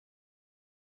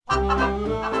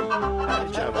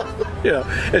You know,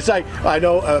 it's like, I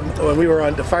know when we were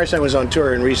on, the Firesign was on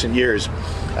tour in recent years.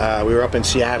 We were up in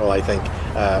Seattle, I think,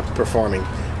 performing,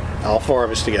 all four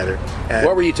of us together. And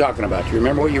what were you talking about? Do you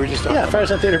remember what you were just talking about? Yeah,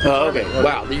 Firesign Theater. Oh, okay.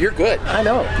 Wow, you're good. I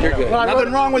know. You're good. Well,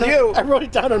 Nothing wrong with you. I wrote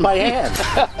it down in my hand.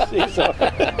 See, so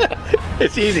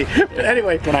it's easy. But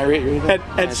anyway, can I read it?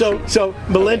 And so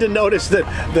Melinda noticed that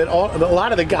a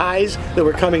lot of the guys that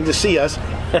were coming to see us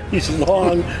had these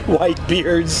long white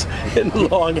beards and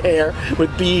long hair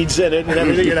with beads in it and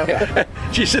everything, you know. Yeah.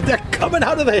 She said, they're coming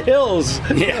out of the hills.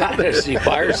 Yeah, to see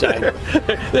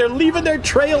Firesign. They're leaving their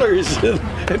trailers and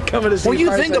coming to see Well, you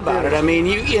Firesign think about Theater. it. I mean,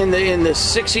 you in the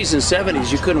 60s and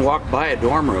 70s, you couldn't walk by a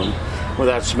dorm room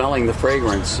without smelling the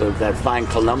fragrance of that fine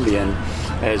Colombian.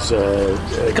 As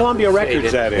Columbia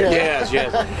Records, that is. Yes,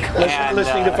 yes.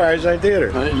 Listening to Firesign Theater.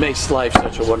 It makes life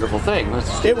such a wonderful thing.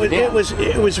 It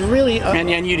was really.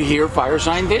 And you'd hear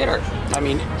Firesign Theater. I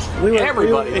mean, everybody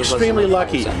we were was extremely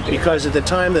lucky listening to Firesign Theater. because at the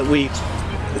time that we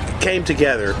came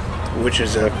together, which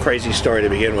is a crazy story to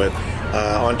begin with,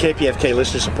 on KPFK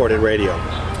listener-supported radio,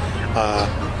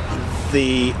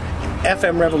 the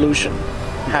FM revolution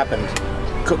happened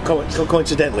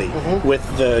coincidentally with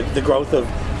the growth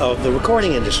of the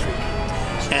recording industry.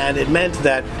 And it meant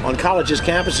that on colleges'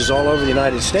 campuses all over the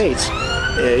United States,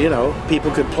 you know,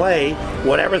 people could play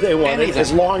whatever they wanted,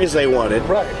 as long as they wanted.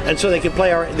 Right. And so they could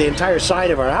play the entire side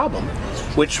of our album,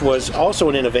 which was also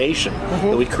an innovation,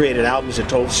 that we created albums that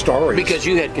told stories. Because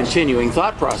you had continuing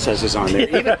thought processes on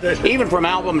there. Even from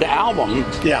album to album.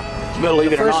 Yeah.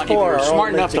 Believe it or not, if four you're are smart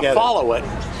all enough to together. follow it,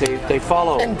 they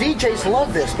follow. And DJs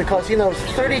love this because, you know,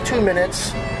 32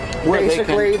 minutes. Where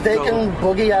Basically, they can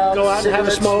boogie out, go out and have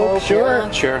a smoke.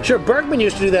 Yeah. Sure. Bergman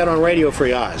used to do that on Radio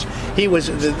Free Oz. He was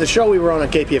the show we were on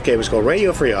KPFK was called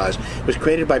Radio Free Oz. It was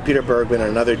created by Peter Bergman and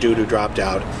another dude who dropped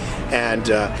out,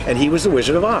 and he was the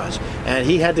Wizard of Oz. And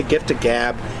he had the gift of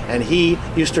gab, and he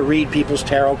used to read people's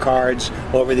tarot cards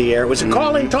over the air. It was a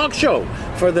call-in talk show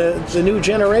for the new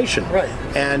generation. Right.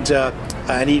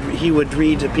 And he would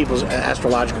read people's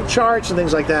astrological charts and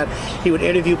things like that. He would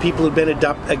interview people who'd been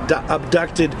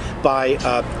abducted by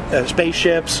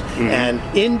spaceships and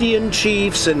Indian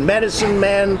chiefs and medicine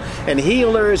men and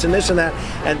healers and this and that.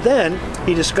 And then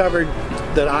he discovered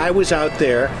that I was out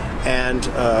there,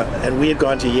 and we had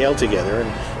gone to Yale together,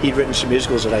 and he'd written some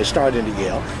musicals that I starred into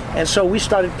Yale. And so we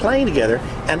started playing together,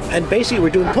 and basically we're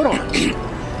doing put-ons.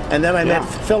 And then I met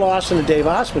Phil Austin and Dave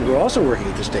Osmond, who were also working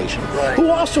at the station, who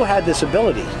also had this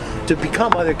ability to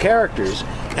become other characters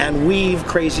and weave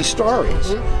crazy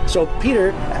stories. So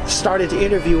Peter started to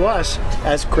interview us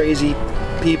as crazy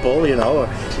people, you know,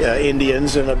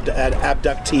 Indians and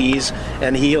abductees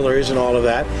and healers and all of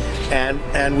that.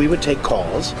 And we would take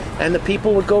calls, and the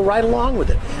people would go right along with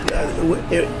it.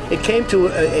 It came to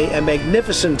a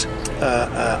magnificent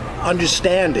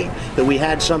understanding that we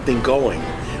had something going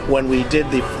when we did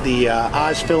the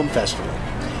Oz Film Festival,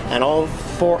 and all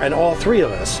three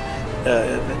of us,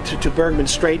 to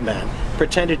Bergman's straight man,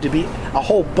 pretended to be a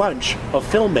whole bunch of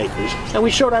filmmakers, and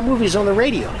we showed our movies on the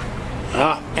radio.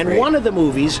 And great. One of the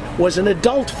movies was an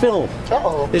adult film.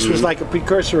 Uh-oh. This was like a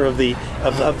precursor of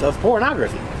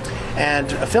pornography.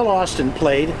 And Phil Austin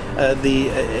played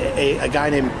a guy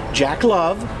named Jack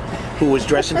Love, who was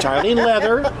dressed entirely in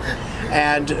leather,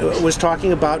 and was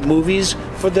talking about movies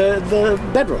for the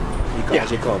bedroom, as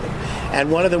he called it.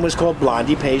 And one of them was called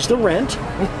Blondie Pays the Rent.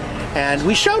 And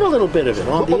we showed a little bit of it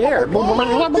on the air. Blondie.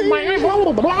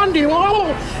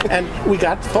 And we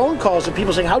got phone calls of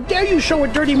people saying, "How dare you show a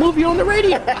dirty movie on the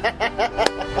radio?"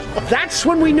 That's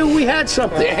when we knew we had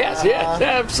something. Yes,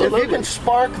 absolutely. If you can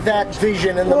spark that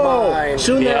vision in the mind.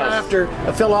 Soon thereafter,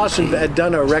 Phil Austin had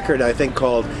done a record, I think,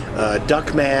 called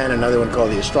Duckman, another one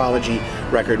called the Astrology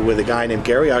record with a guy named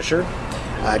Gary Usher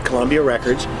at Columbia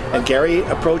Records. And Gary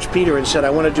approached Peter and said, "I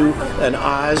want to do an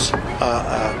Oz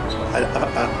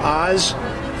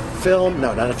film,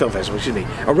 no, not a film festival, excuse me,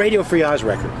 a Radio Free Oz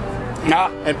record."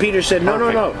 And Peter said,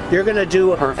 no, you're going to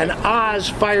do an Oz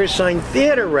Firesign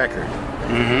Theater record.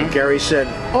 Gary said,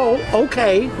 "Oh,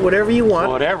 okay, whatever you want."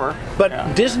 Whatever.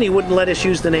 But Disney wouldn't let us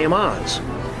use the name Oz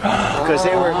because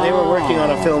they were working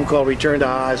on a film called Return to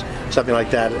Oz, something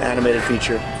like that, an animated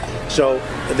feature. So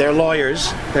their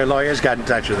lawyers got in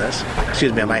touch with us.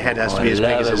 Excuse me, my head has to be as big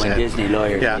as his head. Disney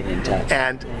lawyers get in touch.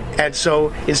 And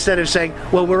so instead of saying,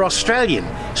 "Well, we're Australian,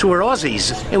 so we're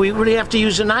Aussies, and we really have to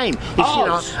use a name,"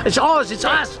 it's Oz, it's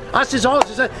us. Us is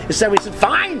Oz. Instead we said,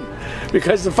 "Fine,"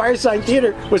 because the Firesign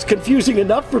Theater was confusing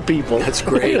enough for people. That's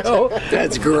great. You know?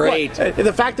 That's great. Well,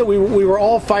 the fact that we were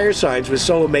all fire signs was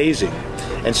so amazing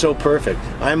and so perfect.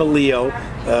 I'm a Leo.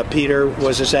 Peter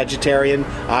was a Sagittarian.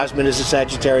 Osmond is a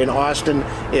Sagittarian. Austin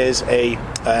is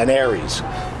an Aries.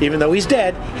 Even though he's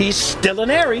dead, he's still an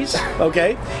Aries.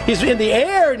 Okay, he's in the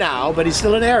air now, but he's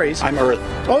still an Aries. I'm Earth.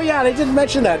 Oh yeah, they didn't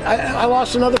mention that. I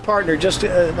lost another partner just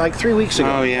like 3 weeks ago.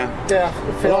 Oh yeah. Yeah.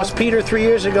 I lost Peter 3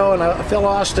 years ago, and Phil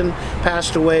Austin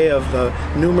passed away of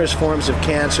numerous forms of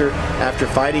cancer after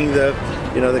fighting the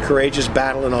courageous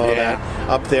battle and all that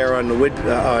up there on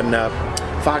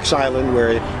Fox Island,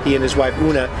 where he and his wife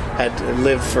Una had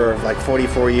lived for like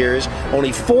 44 years,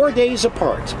 only 4 days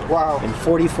apart. Wow. In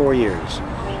 44 years.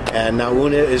 And now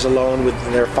Una is alone with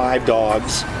their 5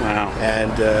 dogs. Wow.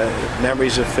 And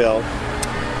memories of Phil.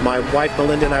 My wife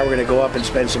Melinda and I were going to go up and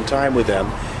spend some time with them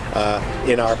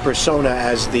in our persona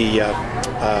as the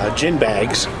gin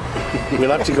bags. We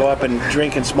love to go up and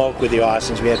drink and smoke with the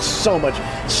Austins. We had so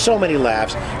many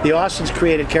laughs. The Austins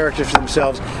created characters for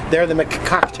themselves. They're the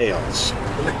McCocktails.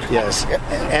 Yes.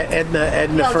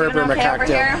 Edna Ferber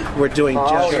McCocktail. We're doing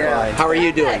just fine. How are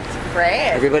you doing?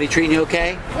 Great. Everybody treating you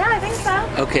okay? Yeah, I think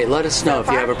so. Okay, let us know if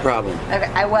you have a problem.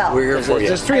 Okay, I will. We're here for you.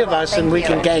 There's 3 of us, and we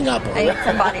can gang up on I need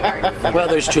some bodyguards. Well,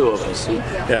 there's 2 of us.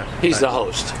 Yeah. He's the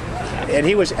host. And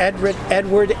he was Edward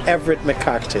Everett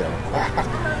McCocktail.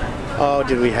 Oh,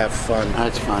 did we have fun?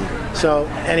 That's fun. So,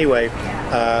 anyway,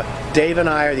 Dave and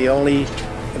I are the only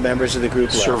members of the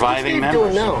group left. Surviving What's Dave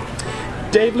doing members.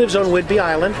 now? Dave lives on Whidbey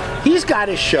Island. He's got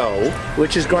a show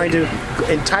which is going to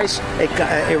entice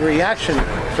a reaction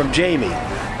from Jamie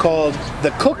called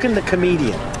The Cook and the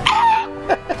Comedian.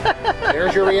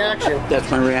 There's your reaction.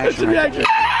 That's my reaction.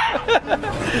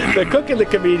 The Cook and the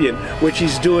Comedian, which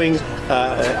he's doing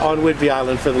on Whidbey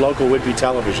Island for the local Whidbey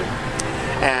television.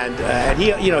 And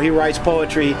he writes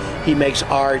poetry, he makes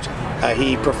art,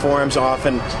 he performs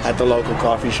often at the local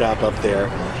coffee shop up there,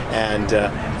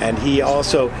 and he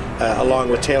also, along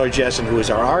with Taylor Jessen, who is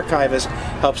our archivist,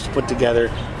 helps to put together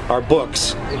our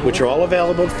books, which are all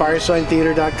available at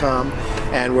firesigntheater.com,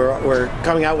 and we're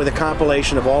coming out with a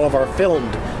compilation of all of our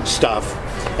filmed stuff.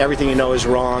 Everything You Know Is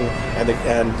Wrong,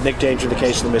 and Nick Danger, The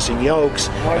Case of the Missing Yolks,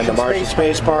 and the Martian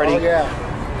Space Party. Oh, yeah.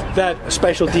 That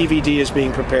special DVD is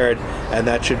being prepared, and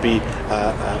that should be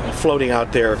floating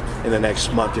out there in the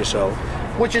next month or so.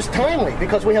 Which is timely,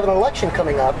 because we have an election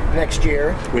coming up next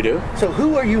year. We do? So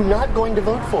who are you not going to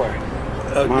vote for?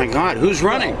 My God, who's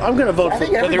running? I'm going to vote I for.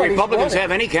 think Do the Republicans running.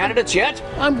 have any candidates yet?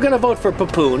 I'm going to vote for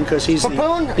Papoon because he's the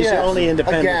Yes. only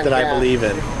independent Again, that I yeah. believe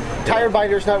in. Tire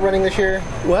Biter's not running this year?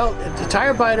 Well, the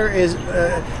Tire Biter is,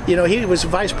 he was a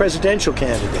vice presidential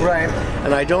candidate. Right.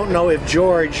 And I don't know if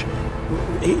George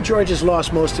has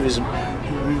lost most of his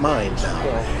mind now.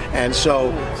 And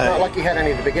so... It's not like he had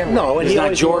any to begin with. No, and He's he not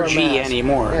always wore a Georgie mask.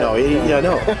 anymore. No,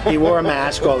 he wore a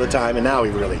mask all the time, and now he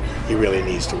really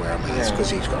needs to wear a mask because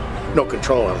he's got no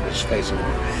control over his face anymore.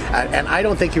 And I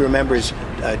don't think he remembers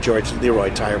George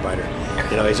Leroy Tire Biter.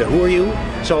 He said, "Who are you?"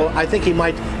 So I think he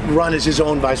might run as his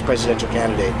own vice presidential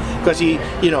candidate because he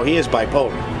is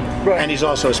bipolar, Right. and he's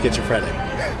also schizophrenic.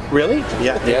 Really?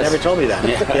 Yeah, they Yes. never told me that.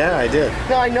 Yeah, I did.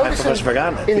 No, I I noticed must have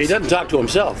forgotten it. He doesn't talk to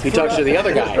himself. He talks to the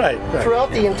other guy. Right.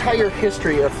 throughout the entire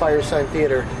history of Firesign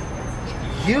Theater,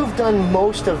 you've done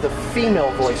most of the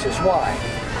female voices. Why?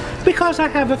 Because I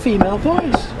have a female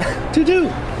voice to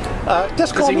do.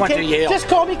 Just call he me went to Yale. Just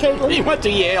call me Caitlin. He went to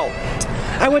Yale.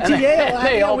 I went to And Yale.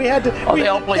 they all- We had to. they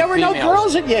all played there were no females.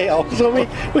 girls at Yale, so we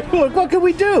what could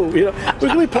we do?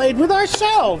 We played with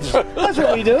ourselves. That's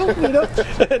what we do.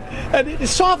 And it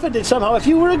softened it somehow. If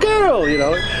you were a girl, it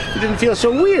didn't feel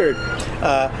so weird.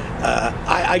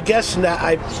 I guess now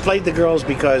I played the girls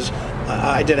because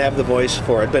I didn't have the voice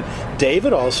for it. But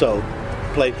David also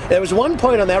played. There was one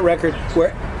point on that record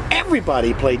where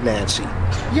everybody played Nancy.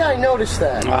 Yeah, I noticed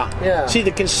that. Yeah. See, the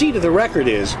conceit of the record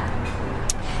is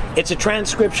it's a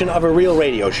transcription of a real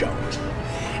radio show.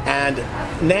 And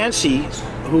Nancy,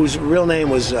 whose real name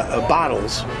was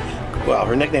Bottles, well,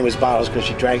 her nickname was Bottles because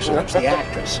she drank so much, the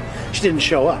actress, she didn't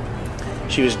show up.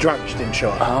 She was drunk, she didn't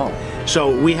show up. Oh.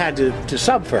 So we had to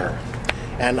sub for her.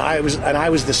 And I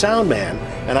was the sound man,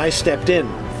 and I stepped in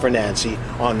for Nancy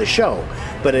on the show.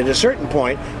 But at a certain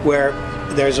point where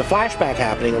there's a flashback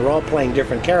happening and we're all playing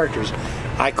different characters,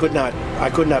 I could not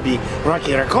be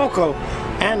Rocky Rococo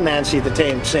and Nancy at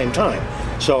the same time.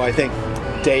 So I think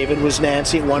David was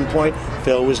Nancy at one point,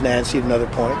 Phil was Nancy at another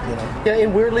point. Yeah,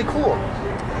 and Weirdly Cool.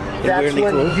 That's Weirdly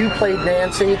when Cool? you played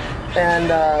Nancy,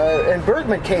 and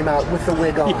Bergman came out with the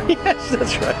wig on. Yes,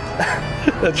 that's right.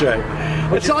 That's right.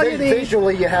 That's all you need.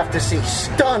 Visually, you have to see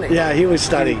stunning. Yeah, he was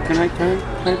stunning. Can I play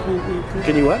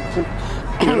Can you what?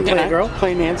 You want to play a girl?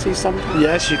 Play Nancy sometime?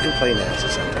 Yes, you can play Nancy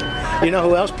sometime. You know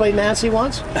who else played Nancy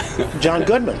once? John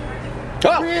Goodman.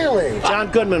 Oh, Really?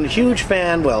 John Goodman, huge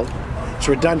fan. Well, it's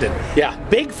redundant. Yeah.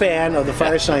 Big fan of the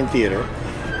Firesign Theater,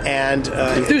 and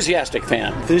Enthusiastic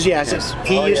fan. enthusiastic. Yes.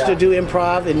 He used to do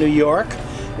improv in New York.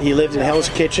 He lived in Hell's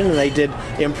Kitchen, and they did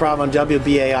improv on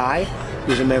WBAI. He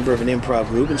was a member of an improv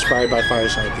group inspired by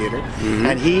Firesign Theater.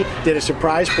 And he did a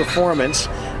surprise performance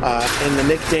in the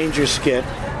Nick Danger skit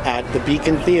at the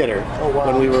Beacon Theater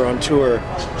when we were on tour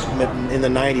in the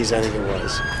 90s, I think it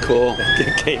was. Cool.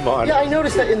 It came on. Yeah, I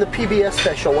noticed that in the PBS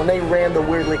special, when they ran the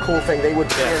Weirdly Cool thing, they would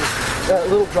put in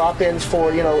little drop-ins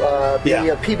for, the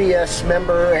PBS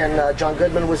member, and John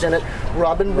Goodman was in it.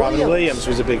 Robin Williams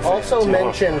was a big fan. Also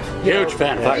mentioned... Huge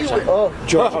fan of Firesign.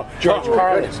 George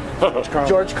Carlin.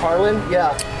 George Carlin,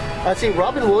 yeah. See,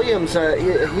 Robin Williams,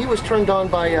 he was turned on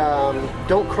by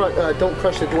Don't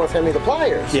Crush the Dwarf, Hand Me the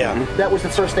Pliers. Yeah. That was the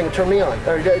first thing that turned me on.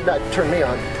 Or not turned me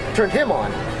on, turned him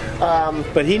on.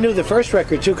 But he knew the first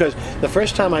record, too, because the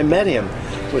first time I met him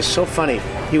was so funny.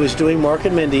 He was doing Mork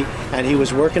and Mindy, and he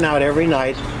was working out every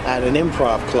night at an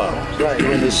improv club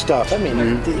doing his stuff. I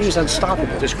mean, he was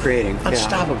unstoppable. Just creating.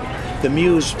 Unstoppable. The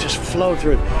muse just flowed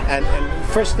through it. And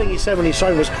first thing he said when he saw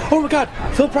him was, "Oh my God,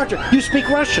 Phil Proctor, you speak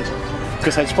Russian."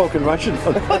 Because I'd spoken Russian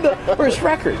on the first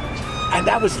record. And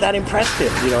that impressed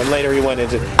him. And later he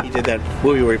did that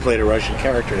movie where he played a Russian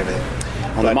character and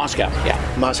everything. On Moscow, yeah.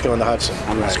 Moscow on the Hudson.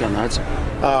 On Moscow on the Hudson.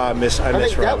 I miss I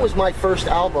think that Robin. was my first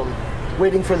album,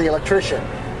 Waiting for the Electrician.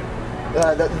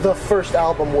 The first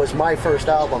album was my first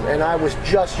album, and I was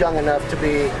just young enough to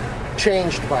be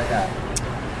changed by that.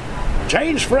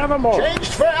 Changed forevermore.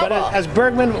 Changed forever. But as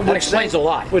Bergman That explains a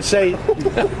lot. would say,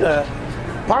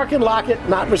 park and lock it,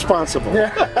 not responsible.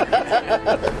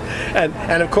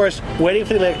 and of course, Waiting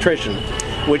for the Electrician,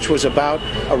 which was about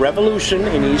a revolution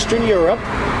in Eastern Europe,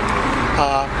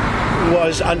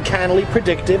 was uncannily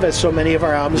predictive, as so many of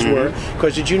our albums were.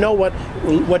 Because did you know what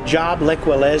job Lech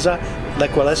Walesa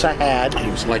had? He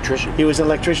was an electrician. He was an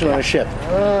electrician on a ship.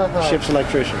 Ship's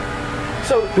electrician.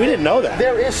 So We didn't know that.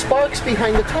 there is sparks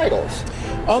behind the titles.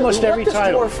 Almost So every what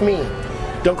title. does dwarf mean?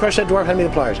 Don't Crush That Dwarf, Hand Me the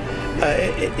Pliers.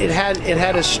 It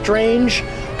had a strange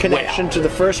connection to the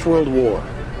First World War,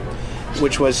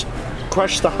 which was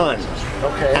Crush the Hun.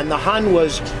 Okay. And the Hun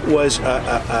was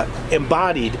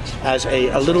embodied as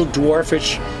a little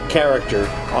dwarfish character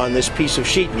on this piece of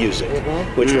sheet music,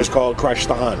 which was called Crush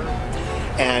the Hun.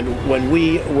 And when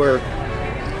we were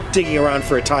digging around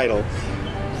for a title,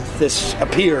 this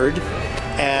appeared,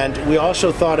 and we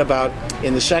also thought about,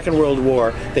 in the Second World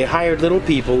War, they hired little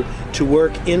people to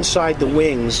work inside the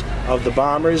wings of the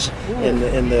bombers in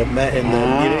the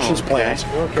munitions plants,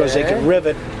 because they could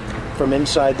rivet from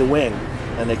inside the wing,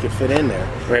 and they could fit in there.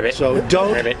 Rivet. So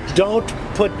don't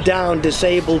put down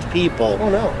disabled people. Oh,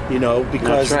 no.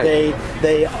 Because That's right.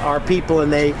 they are people,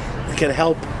 and they can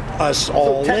help us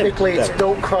all So technically, live it's better.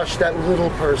 don't crush that little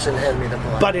person, hand me the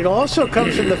pliers. But it also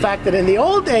comes from the fact that in the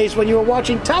old days, when you were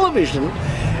watching television,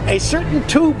 a certain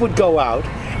tube would go out,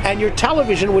 and your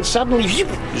television would suddenly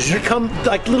become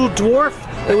like little dwarf.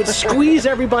 It would squeeze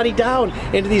everybody down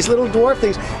into these little dwarf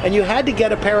things, and you had to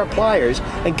get a pair of pliers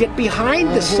and get behind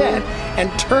the set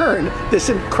and turn this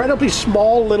incredibly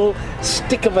small little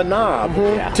stick of a knob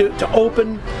to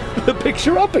open the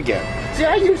picture up again. See,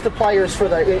 I used the pliers for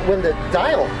when the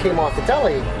dial came off the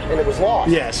telly and it was lost.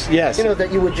 Yes.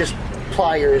 That you would just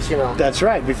pliers, That's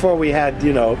right. Before we had,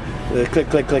 the click,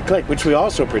 click, click, click, which we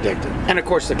also predicted. And of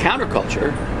course, the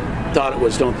counterculture thought it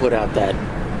was don't put out that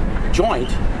joint.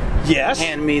 Yes.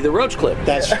 Hand me the roach clip.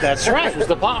 That's right. was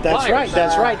the pliers. That's right.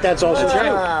 That's right. That's also That's true.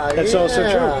 right. That's also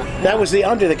true. That was the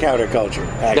under the counterculture.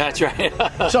 Actually. That's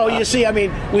right. So you see, I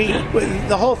mean,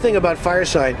 the whole thing about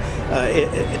Firesign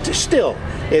it still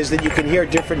is that you can hear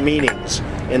different meanings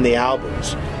in the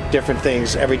albums, different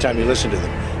things every time you listen to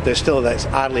them. There's still that's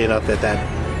oddly enough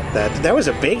that was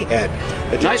a big head.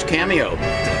 Nice cameo.